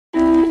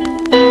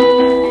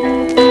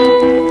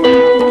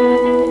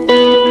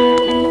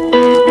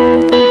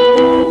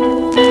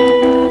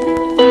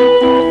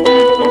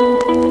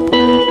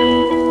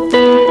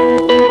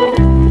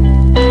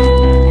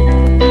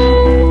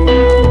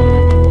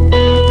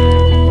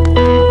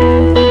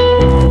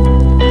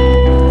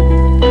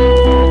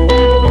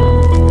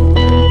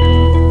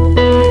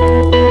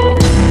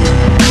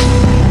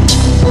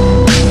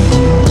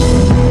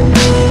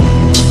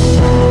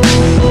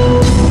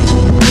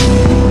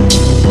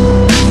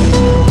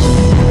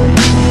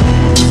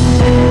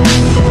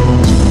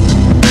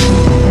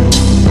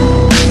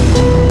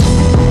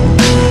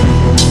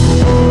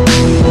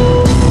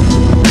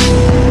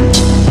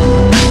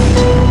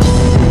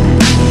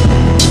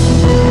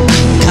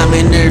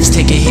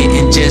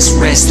just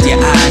rest your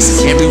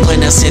eyes.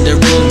 Everyone else in the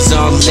room's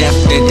all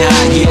left to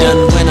die. You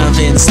done went off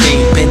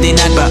instinct, but they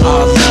not by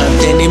all love.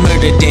 Then they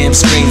murdered damn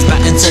screens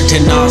by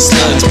inserting all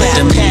slugs. But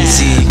the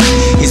music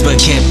is what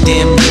kept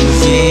them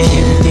moving,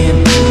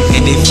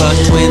 and they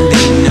fucked when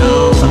they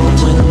know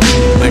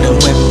where the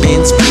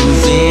weapons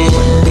proving,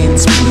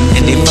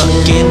 and they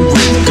fucking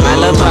with gold. My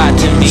love brought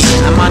to me,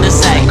 I'm on a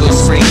psycho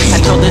spree. I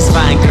told this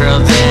fine girl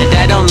that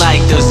I don't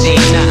like those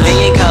jeans.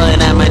 They ain't calling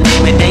out my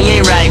name and they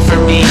ain't right for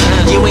me.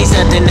 You ain't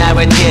something I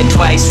would hit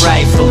twice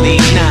rightfully.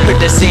 Heard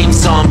the same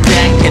song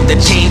back and the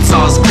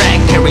chainsaws crack.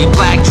 Carry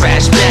black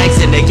trash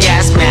bags and a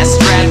gas mask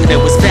strap. There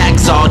was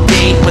facts all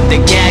day, put the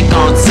gag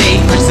on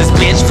safe. Push this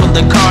bitch from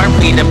the car,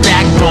 made a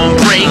backbone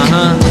break.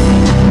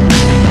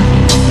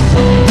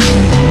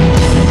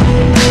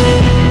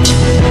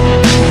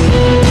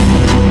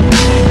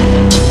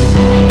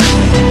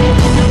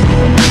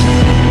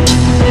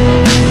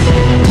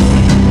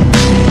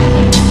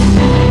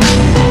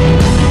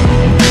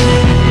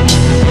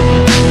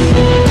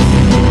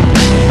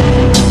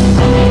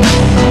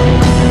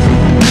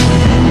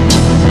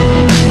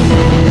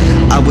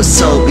 Was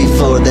sold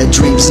before that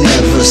dreams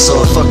never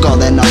saw. Fuck all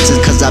that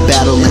nonsense, cause I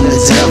battle in the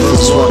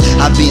devil's war.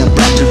 I being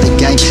brought to the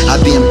game, I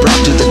being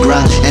brought to the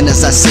ground. And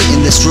as I sit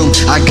in this room,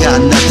 I got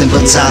nothing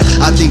but time.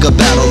 I think a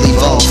battle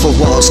evolved, for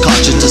walls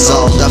conscious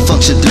dissolved. I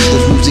function through the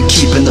music,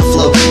 keeping the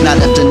flow. Night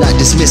after night,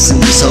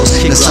 dismissing these hoes.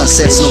 The sun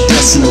sets, no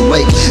dancing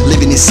awake,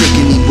 living in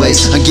sickening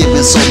ways. I'm giving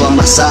soul by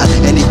my side,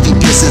 and if he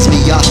pisses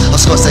me off,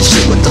 I'll squash that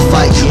shit with the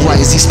fight. Why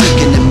is he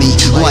speaking to me?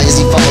 Why is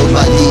he followed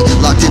by me?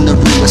 Locked in the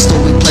room, a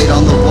story played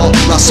on the wall.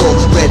 My soul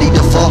ready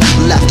to fall,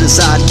 laughed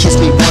inside, kiss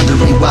me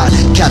wondering why.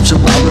 Capture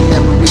while the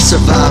memory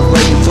survive,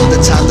 waiting for the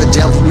time the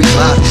devil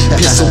revive.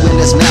 Pistol in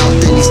his mouth,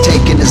 then he's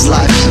taking his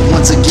life.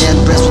 Once again,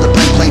 breast with a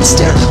plain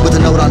stare, with a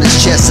note on his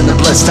chest and a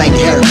blood-stained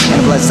hair.